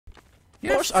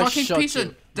You're a fucking piece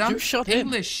of dumb shot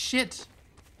English shit.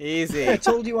 Easy. I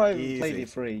told you I haven't played it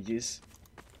for ages.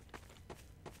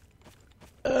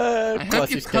 I hope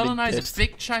you colonize a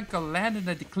big chunk of land and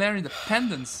I declare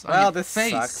independence. Well, this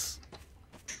sucks.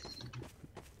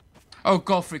 Oh,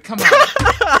 Godfrey, come on.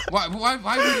 why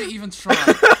would you even try?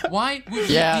 Why would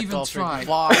you even try?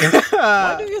 Why?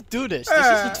 Why do you do this? This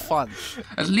isn't fun.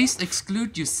 At least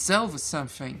exclude yourself or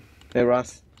something. Hey,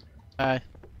 Wrath. Hi.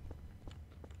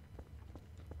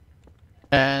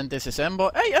 And this is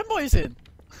Emboy. Hey, Emboy is in!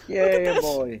 Yay,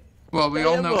 Emboy. Well, we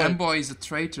all know Emboy is a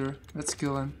traitor. Let's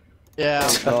kill him. Yeah.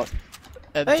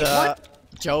 And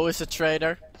Joe is a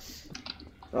traitor.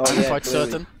 Oh, I'm quite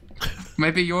certain.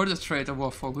 Maybe you're the traitor,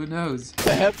 Waffle. Who knows?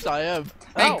 Perhaps I am.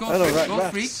 Hey, go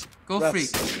freak.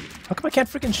 How come I can't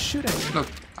freaking shoot him? Look,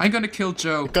 I'm gonna kill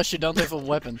Joe. Because you don't have a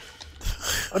weapon.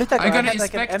 What did that guy? I'm gonna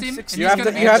inspect him, and you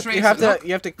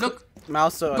have to look.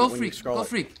 Mouse on Go when freak. you scroll Go it.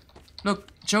 freak. Look,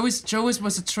 Joe was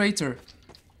a traitor.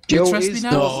 Do you trust me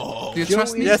now? No. Do you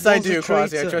trust me? Yes, I do,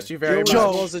 Quasi. I trust you very much.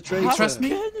 Joe was a traitor. You trust me?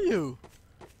 Can you?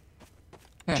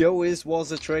 Yeah. Joe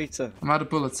was a traitor. I'm out of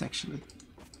bullets, actually.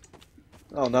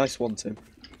 Oh, nice one, Tim.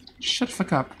 Shut the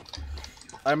fuck up.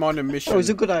 I'm on a mission. Oh, it was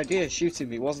a good idea shooting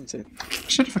me, wasn't it?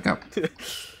 Shut the fuck up.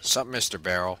 Sup, Mr.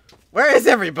 Barrel? Where is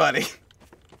everybody?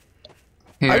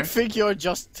 Here. I think you're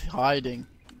just hiding.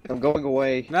 I'm going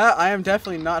away. No, I am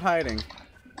definitely not hiding.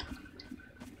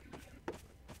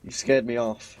 You scared me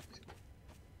off.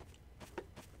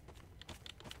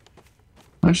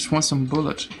 I just want some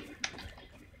bullet.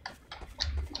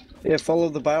 Yeah, follow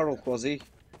the barrel, Quasi.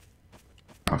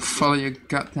 I'll follow your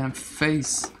goddamn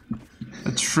face.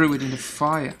 I threw it in the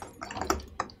fire.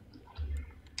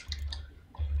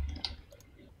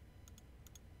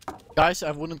 Guys,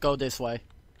 I wouldn't go this way.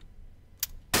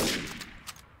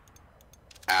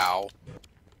 Ow.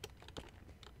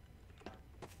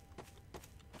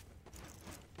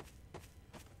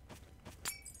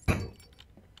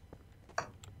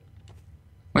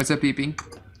 Where's that beeping?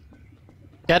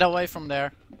 Get away from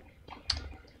there.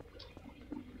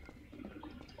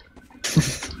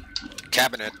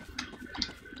 Cabinet.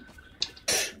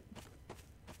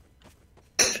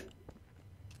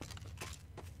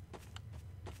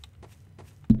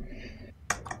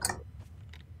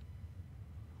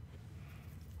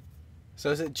 So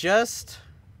is it just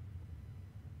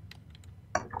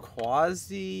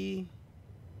Quasi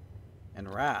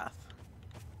and Wrath?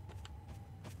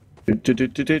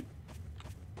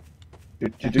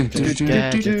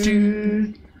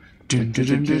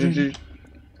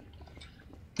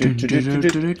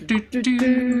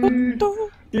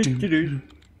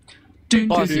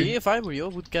 Bossy, if I were you, I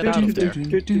would get out of there.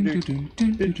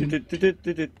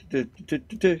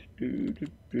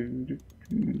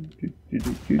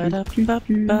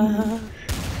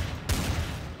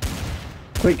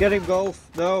 Quick, get him, Golf.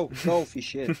 No, Golf, you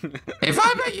shit. If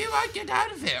I were you, I'd get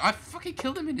out of here. I fucking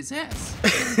killed him in his ass.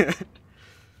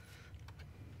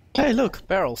 Hey, look,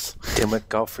 barrels. Damn it,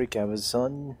 Godfreak, I was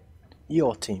on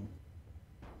your team.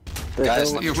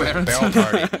 Guys, You're let's wearing barrel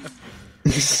party.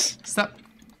 Stop.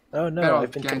 Oh no, Barrel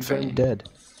I've been gangbang. confirmed dead.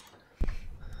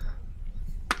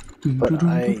 But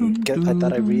I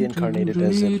thought I reincarnated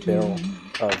as a barrel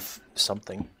of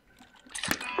something.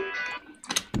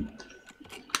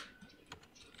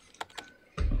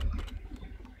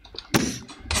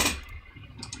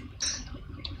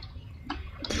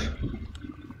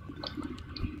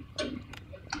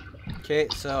 Okay,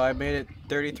 so I made it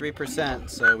 33%,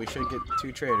 so we should get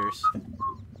 2 traders.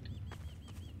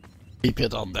 Keep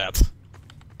it on that.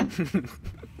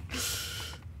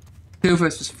 2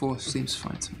 versus 4 seems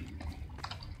fine to me.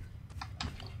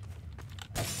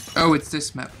 Oh, it's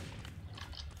this map.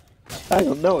 I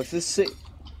don't know, if there's 6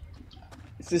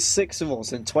 of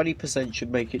us, then 20%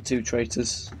 should make it 2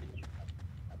 traitors.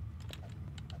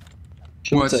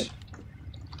 Shouldn't What? it?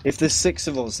 If there's 6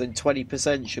 of us, then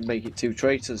 20% should make it 2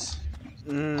 traitors.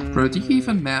 Bro, do you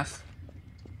even math?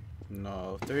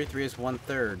 No, 33 is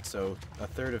 1/3, so a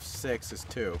third of 6 is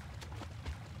 2.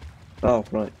 Oh,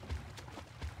 right.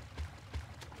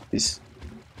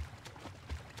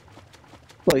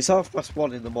 Well, it's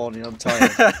 1:30 in the morning, I'm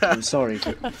tired. I'm sorry.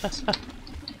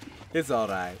 It's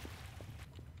alright.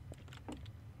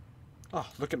 Oh,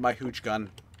 look at my hooch gun.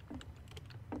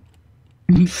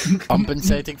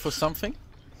 Compensating for something?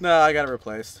 No, I got it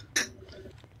replaced.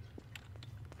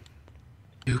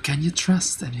 Who can you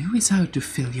trust and who is out to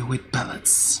fill you with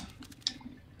bullets?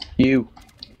 You.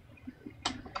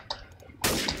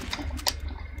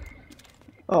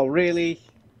 Oh, really?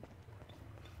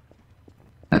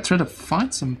 I try to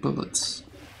find some bullets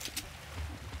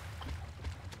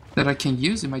that I can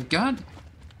use in my gun.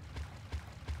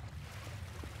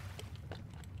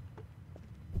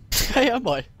 Hey,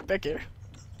 boy, back here.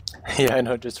 Yeah, I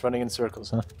know, just running in circles,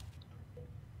 huh?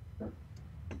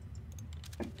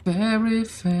 Very,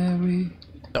 very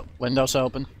No, windows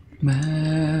open.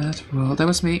 mad world. That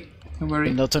was me. Don't worry.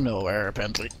 Window to nowhere,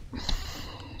 apparently.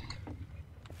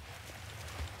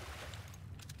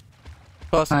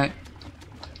 Plus, Hi.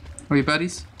 Are we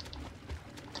buddies?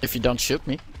 if you don't shoot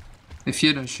me. If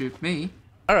you don't shoot me.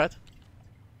 Alright.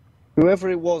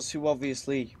 Whoever it was who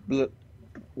obviously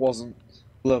wasn't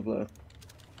blah blah.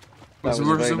 That was a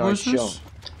very nice shot.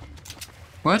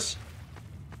 What?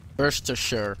 First to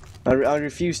sure. I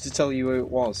refuse to tell you who it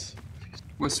was.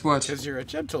 Was what? Because you're a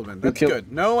gentleman. That's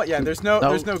good. No, yeah, there's no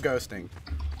ghosting.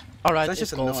 Alright, That's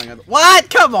just golf. annoying. What?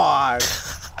 Come on!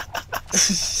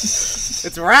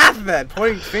 It's Wrath then,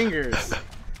 pointing fingers.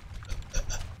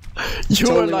 You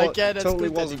Totally were like, yeah, that's totally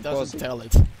good that he wasn't doesn't Quasi. tell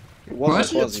it. It wasn't What?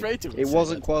 Quasi. You're traitor, It say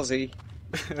wasn't that. Quasi.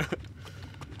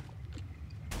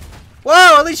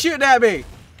 Whoa, at least shooting at me!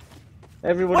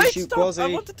 Everybody Wait, shoot stop! Quasi. I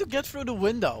wanted to get through the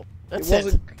window. That's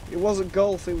It wasn't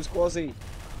golf. It was Quasi.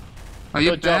 Are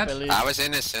you Good job, bad? Elite. I was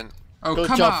innocent. Oh, Good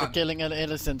come job on. for killing an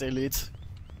innocent Elite.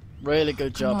 Really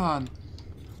good Come job. on.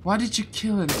 Why did you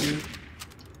kill him, dude?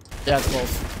 Yeah, it's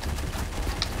golf.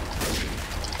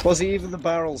 Quasi, even the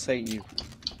barrels hate you.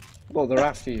 Well, they're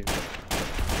after you.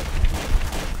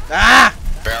 Ah!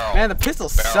 Barrel. Man, the pistol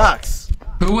sucks.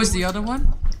 Who was the other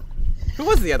one? Who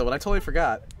was the other one? I totally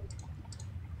forgot.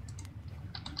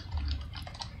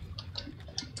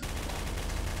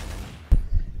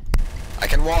 I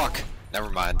can walk. Never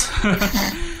mind.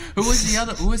 Who was the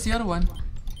other one?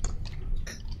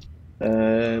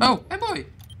 Oh, hey boy.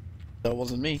 That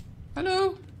wasn't me.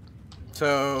 Hello.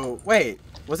 So, wait.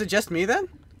 Was it just me then?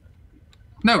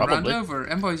 No, Probably. round over.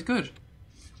 Emboy's good.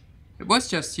 It was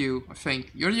just you, I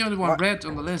think. You're the only one What? red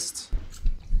on the list.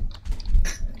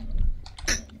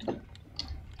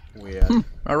 Weird.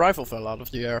 My rifle fell out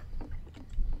of the air.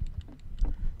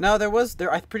 No,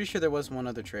 I'm pretty sure there was one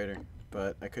other traitor,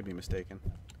 but I could be mistaken.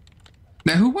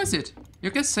 Now, who was it?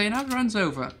 You can say now runs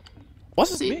over.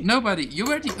 Was it See, me? nobody. You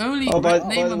were the only Oh, by red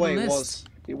name the on way, the list.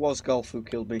 it was golf who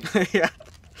killed me. Yeah.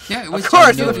 Yeah, it was Of course,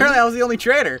 just you. apparently I was the only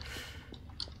traitor.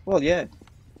 Well, yeah.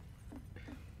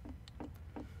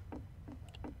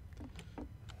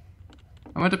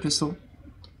 I want a pistol.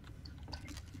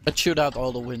 Let's shoot out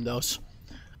all the windows.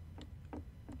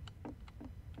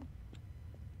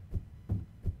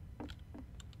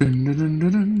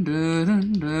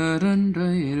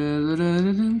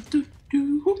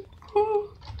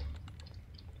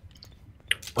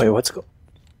 Wait, what's go?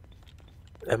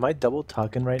 Am I double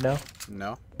talking right now?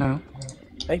 No. No.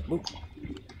 Hey, move.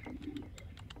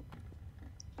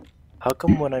 How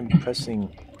come when I'm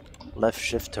pressing left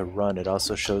shift to run, it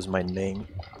also shows my name?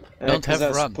 Don't 'cause have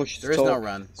that's run. push to There is no talk.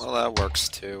 run. Well, that works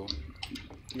too.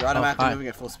 You're automatically hi. moving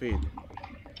at full speed.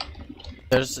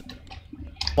 There's...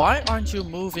 Why aren't you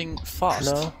moving fast?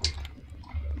 No,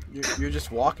 You're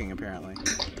just walking, apparently.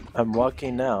 I'm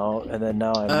walking now, and then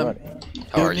now I'm running.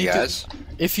 How are need you to- guys?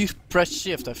 If you press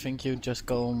shift, I think you just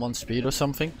go on one speed or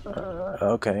something.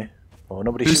 Okay. Well,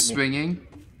 nobody Who's shoot me. swinging?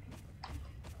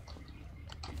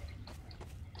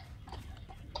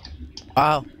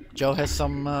 Wow, Joe has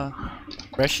some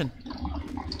aggression.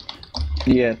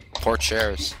 Yeah. Poor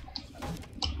chairs.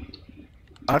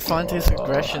 I find his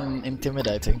aggression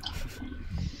intimidating.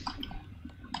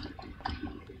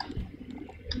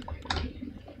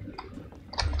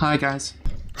 Hi guys.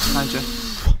 Hi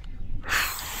Jeff.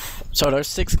 So there's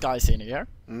 6 guys in here.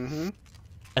 Mm-hmm.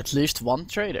 At least one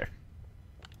trader.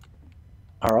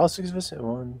 Are all 6 of us at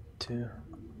 1, 2?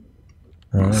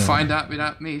 Find out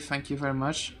without me, thank you very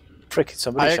much. Frick,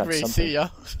 somebody I shot agree, something. see ya.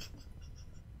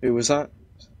 Who was that?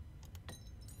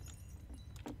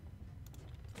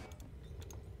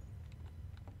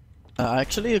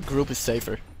 Actually, a group is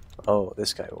safer. Oh,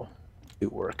 this guy will do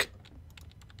work.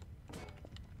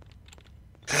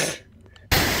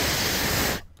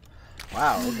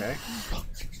 Wow, okay.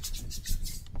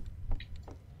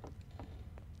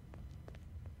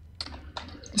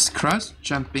 This cross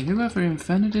jumping, whoever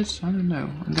invented it, I don't know.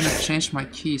 I'm gonna change my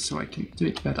key so I can do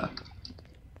it better.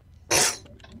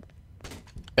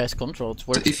 Best control, it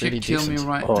works If you pretty kill me decent.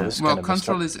 right Oh, now. this is Well, kinda messed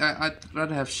control up. is. I'd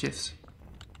rather have shifts.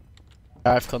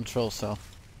 I have control, so.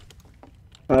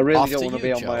 I really After don't want to you,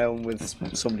 be on Joe. my own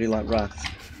with somebody like Wrath.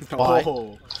 Why?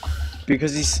 Oh.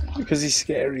 Because he's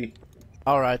scary.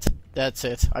 Alright, that's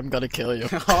it. I'm gonna kill you.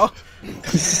 Oh.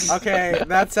 Okay,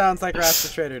 that sounds like Wrath's the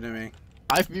traitor to me.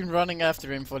 I've been running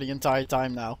after him for the entire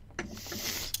time now.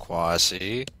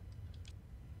 Quasi.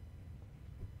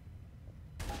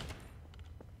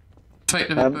 Fight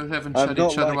them I'm- both haven't I'm shot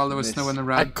not each other while there liking was no this. one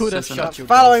around. I could have says shot enough. you.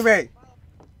 Following me!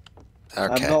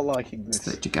 Okay. I'm not liking this.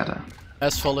 Stay together.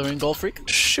 As following Gold Freak.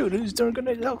 Shoot, who's doing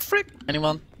grenade? Oh, frick!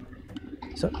 Anyone?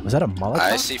 Was that a Molotov?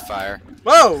 I see fire.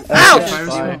 Whoa! Yeah, Ouch! Fire as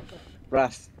fire. well.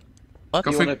 Wrath. What?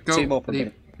 Go You for wanna it. Go. team up a Leave.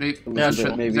 bit? Leave. A Yeah, little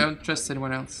bit, maybe. Don't trust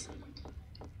anyone else.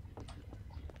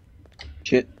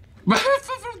 Shit. Fall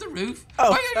from the roof.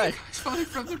 Oh, Why are you hey. guys falling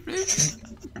from the roof?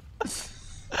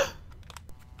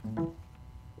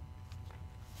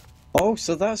 Oh,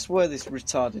 so that's where this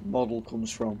retarded model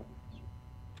comes from.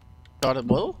 Got it.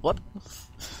 What?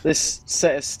 This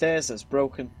set of stairs that's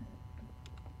broken.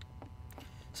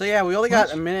 So yeah, we only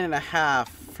got a minute and a half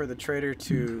for the traitor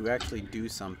to actually do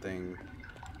something.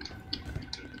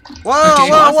 Whoa, Okay,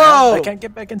 whoa, whoa! I can't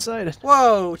get back inside.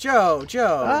 Whoa, Joe!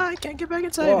 I can't get back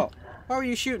inside. What? Why were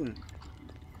you shooting?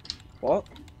 What?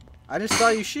 I just saw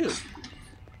you shoot.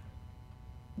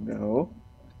 No.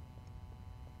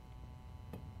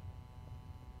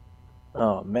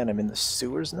 Oh man, I'm in the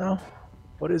sewers now.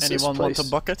 What is Anyone this want place? a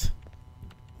bucket?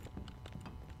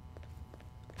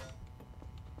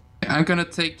 I'm gonna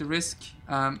take the risk.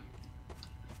 I'm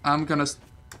gonna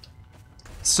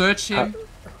search him.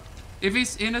 If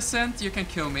he's innocent, you can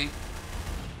kill me.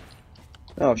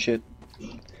 Oh shit.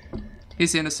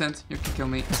 He's innocent. You can kill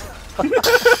me.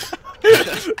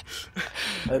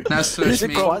 Now Is search it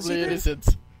me. Probably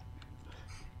innocent.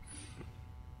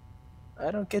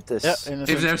 I don't get this. Yeah, If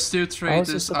innocent. there's two How is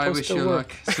this traitors, I supposed wish to you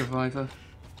work? luck, survivor.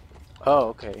 Oh,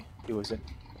 okay. He was in.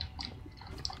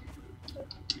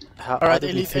 How Alright, did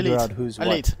we elite, figure elite. out who's what?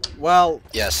 Elite. Well,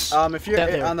 Yes. if you're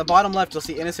Stand there. on the bottom left, you'll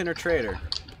see innocent or traitor,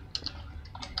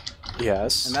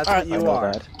 Yes. and that's Alright, what I you know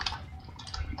are. that.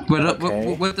 What,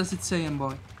 Okay. what does it say,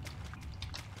 boy?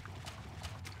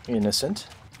 Innocent.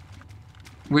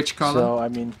 Which color? So I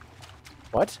mean,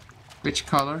 what? Which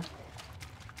color?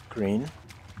 Green.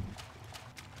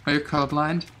 Are you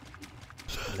colorblind?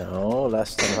 No,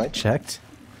 last time I checked.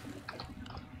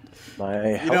 My You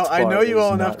know, health I know bar you is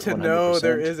well enough not to know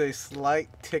there 100%. is a slight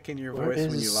tick in your Where voice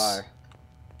when you is- lie.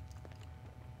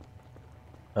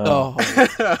 Oh.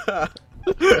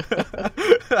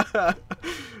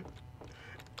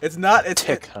 It's not. It's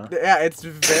Tick, huh? Yeah, it's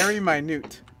very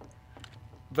minute,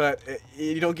 but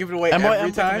you don't give it away Amboy, every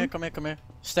Amboy, time. come here.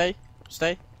 Stay.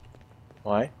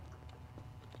 Why?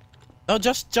 No,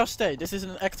 just stay. This is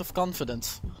an act of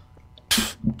confidence.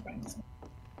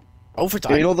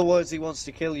 Overtime. In other words, he wants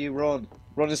to kill you, run.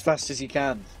 Run as fast as you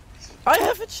can. I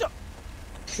haven't shot.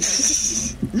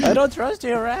 I don't trust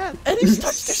your rat. And he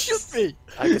starts to shoot me.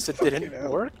 I guess it didn't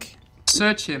work.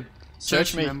 Search him.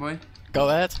 Search me. him, boy. Go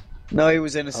ahead. No, he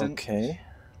was innocent. Okay.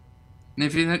 And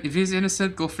if he's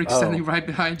innocent, go freak Oh. standing right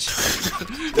behind you.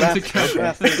 With the Wrath, camera.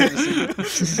 Wrath is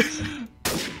innocent.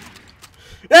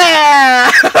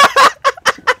 Yeah!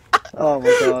 Oh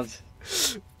my god.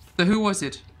 So who was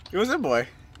it? It was a boy.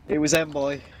 It was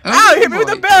M-Boy. Ow! You hit me with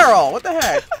boy. a barrel. What the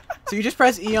heck? So you just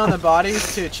press E on the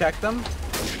bodies to check them.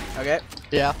 Okay.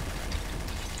 Yeah.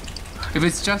 If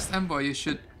it's just Amboy, you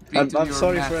should be I'm your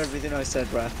sorry math. for everything I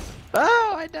said, Wrath.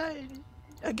 Oh, I died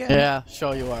again. Yeah,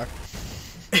 sure you are.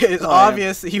 It's Oh,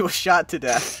 obvious that he was shot to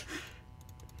death.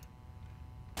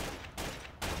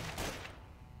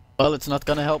 Well, it's not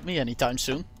gonna help me anytime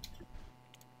soon.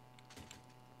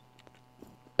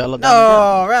 Tell it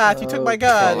No, Wrath, you took my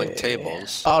gun. Falling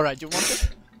tables. Alright, you want it?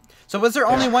 So was there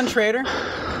only one traitor?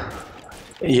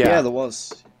 Yeah, there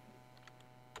was.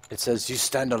 It says you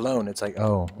stand alone. It's like,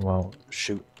 oh, well,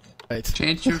 shoot. Wait.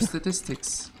 Change your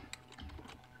statistics.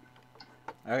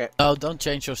 Okay. No, don't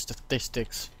change your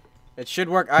statistics. It should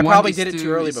work. I One probably is did it too-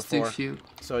 too early is too before, few.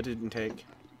 so it didn't take.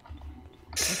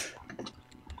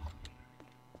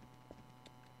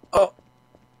 Oh.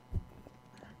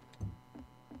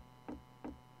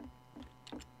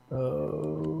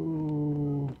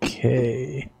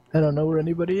 Okay. I don't know where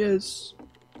anybody is.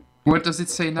 What does it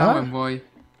say now, Huh? Amboy?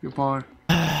 Your bar.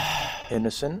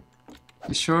 Innocent.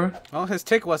 You sure? Well, his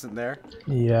tick wasn't there.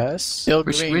 Yes. Still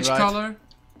Which green, right? color?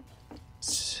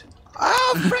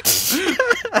 Oh, frick!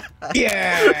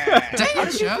 Yeah!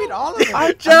 Damn,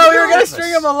 Joe. Joe, you were gonna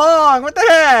string him along. What the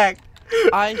heck?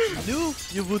 I knew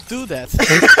you would do that.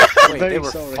 Wait, Very there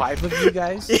were sorry. 5 of you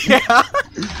guys? Yeah.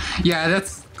 Yeah,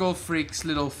 that's Golf Freak's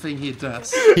little thing he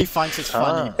does. He finds it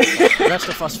funny. The rest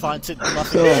of us finds it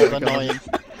nothing but annoying.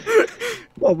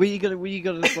 What, were you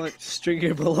gonna like string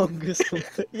him along or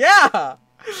something? Yeah.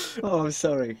 Oh, I'm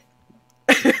sorry.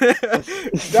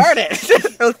 Darn it!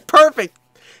 It was perfect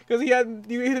because you hadn't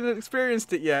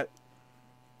experienced it yet.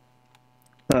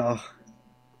 Oh.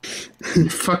 You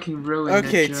fucking ruined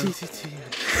Okay, it, Joe.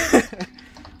 TTT.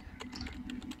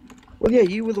 Well, yeah,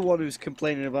 you were the one who was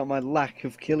complaining about my lack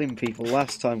of killing people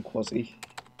last time, Quasi.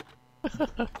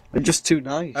 They're just too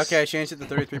nice. Okay, I changed it to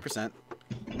 33%.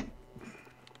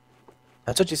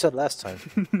 That's what you said last time.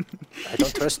 I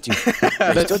don't trust you.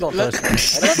 I still don't trust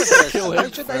you. I never trust you. Why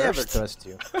should I ever trust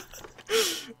you?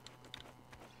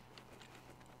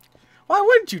 Why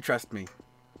wouldn't you trust me?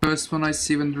 First one I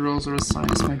see when the roles are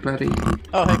assigned is my buddy.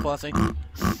 Oh, hey, Quasi.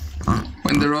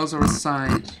 When the roles are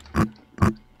assigned,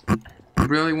 you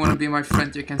really want to be my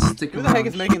friend, you can stick Who around. the heck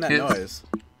is making that Hit noise?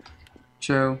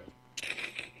 Joe.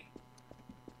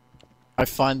 I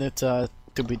find it to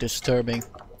be disturbing.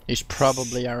 He's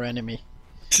probably our enemy.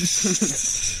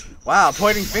 Wow,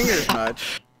 pointing fingers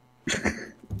much.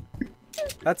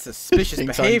 That's suspicious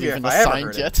Things behavior aren't if even I ever assigned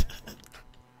heard it. yet.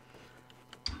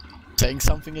 Saying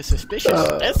something is suspicious.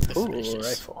 That's suspicious. Ooh,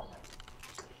 rifle.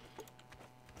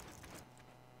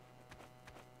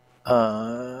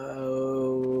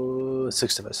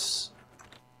 6 of us.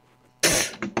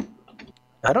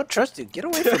 I don't trust you. Get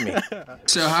away from me.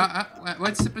 So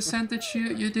what's the percentage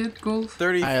you did, Golf?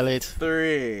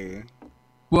 33.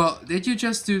 Well, did you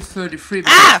just do 33?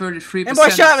 Ah! 33% And boy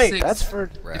shot me! 6. that's for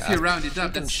If you round it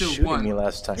up, that's still shooting me 1.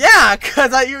 last time. Yeah,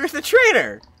 cause you were the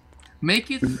traitor.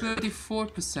 Make it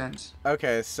 34%.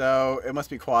 Okay, so it must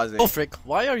be Quasi. Ulfric,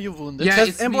 why are you wounded? Yeah, Because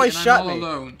it's Emboy me, and shot I'm all me.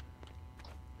 alone.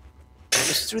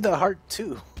 Just through the heart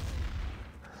too.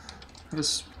 It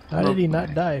was How did he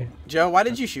not die? Joe, why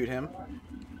did you shoot him?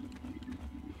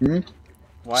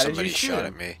 Why Somebody did you shoot shot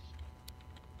him? at me.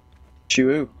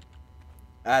 Chew.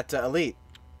 At Elite.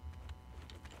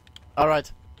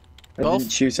 Alright, I Golf?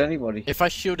 didn't shoot anybody. if I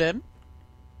shoot him,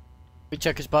 we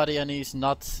check his body and he's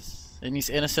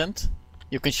innocent,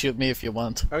 you can shoot me if you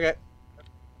want. Okay.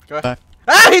 Go ahead. Okay.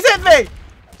 Ah, he's hit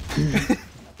me!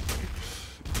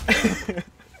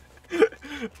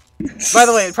 By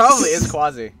the way, it probably is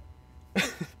Quasi.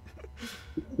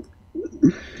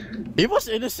 He was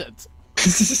innocent.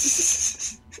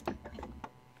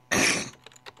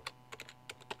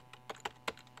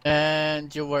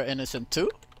 And you were innocent too?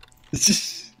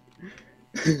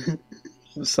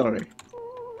 I'm sorry.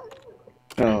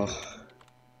 Oh.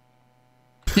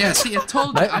 Yeah, see, I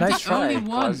told you, I'm Nice the only try, one.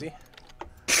 Quasi.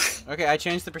 Okay, I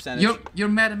changed the percentage. Your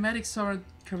mathematics aren't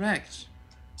correct.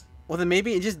 Well, then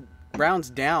maybe it just rounds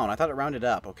down. I thought it rounded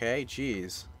up, okay?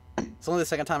 Jeez. It's only the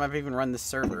second time I've even run this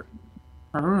server.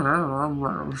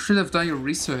 You should have done your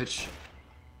research.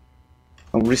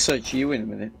 I'll research you in a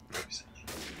minute.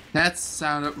 That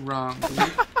sounded wrong.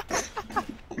 That's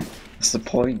the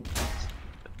point.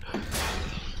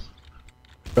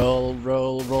 Roll,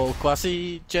 roll, roll,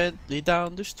 Quasi gently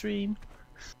down the stream.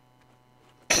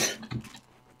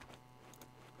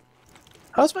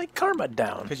 How's my karma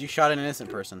down? Because you shot an innocent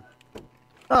person.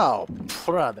 Oh,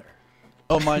 brother.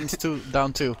 Oh, mine's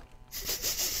down too.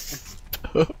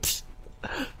 Oops.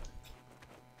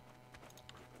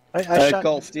 I shot,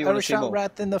 Golf, do you I want to see shot more?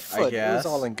 Wrath in the foot. It guess.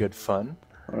 was all in good fun.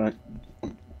 Alright.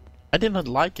 I did not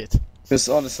like it. Because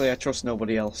honestly, I trust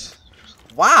nobody else.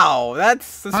 Wow,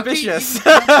 that's How can you suspicious.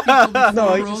 trust people before No,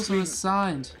 I roles just are mean-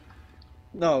 assigned?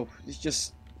 No, it's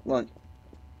just like.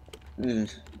 ugh.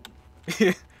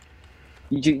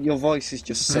 Your voice is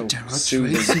just so But there are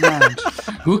soothing. traitors around.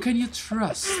 Who can you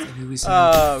trust and who is Oh,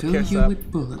 out to fill kiss you up.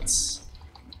 with bullets?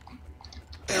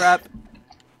 Hey, Rap.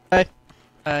 Hey.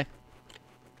 Hey.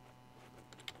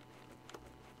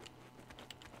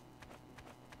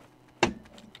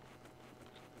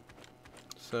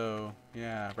 So,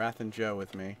 yeah, Wrath and Joe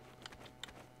with me.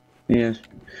 Yeah.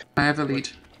 I have a lead.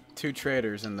 2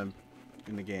 traitors in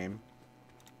the game.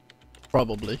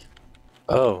 Probably.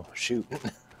 Oh, shoot.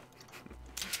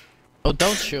 Oh,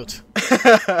 don't shoot.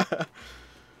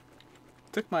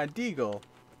 Took my deagle.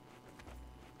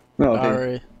 No, okay.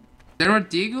 Sorry. There are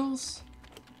deagles? I'm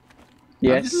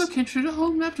Yes. just looking through the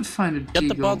whole map to find a Get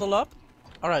the deagle. bottle up.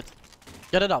 Alright.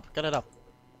 Get it up, get it up.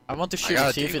 I want to shoot got it,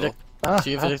 a see if it, deagle.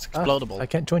 see if it's explodable. I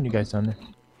can't join you guys down there.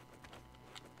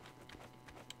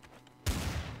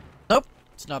 Nope,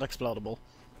 it's not explodable.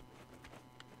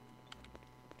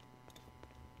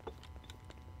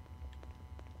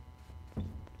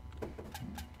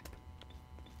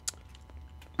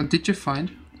 What did you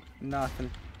find?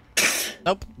 Nothing.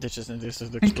 Nope, this isn't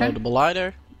explodable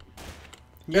either.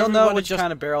 You'll know Everybody which just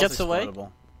kind of barrel's gets away.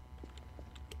 explodable.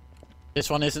 This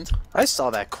one isn't. I saw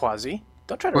that, Quasi.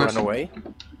 Don't try to What? run away.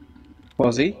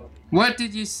 Was he? What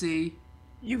did you see?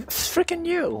 You freaking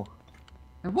you.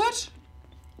 What?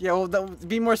 Yeah, well,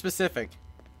 be more specific.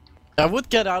 I would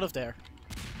get out of there.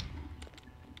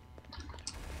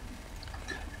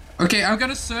 Okay, I'm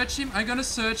gonna search him. I'm gonna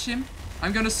search him.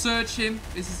 I'm gonna search him.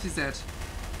 This is his head.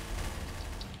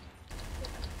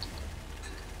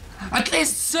 At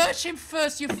least search him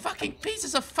first, you fucking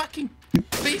pieces of fucking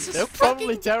Pieces They're of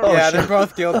probably fucking... terrible. Yeah, they're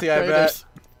both guilty, I bet.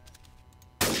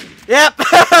 Traitors. Yep!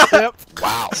 Yep.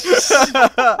 Wow.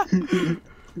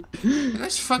 You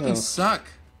guys fucking suck.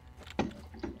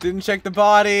 Didn't check the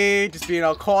body, just being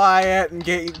all quiet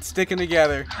and sticking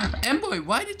together. Boy,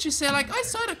 why did you say like I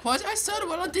saw the quad? I saw the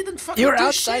well, I didn't fucking You're do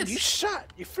outside. shit. You shot.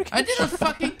 You freaking. I didn't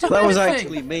fucking do That was anything.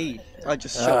 actually me. I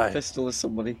just shot a Aye. pistol at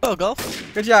somebody. Oh, golf.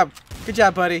 Good job,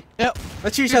 buddy. Yep.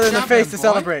 Let's shoot each Good other in the job, face then, to boy.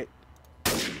 celebrate.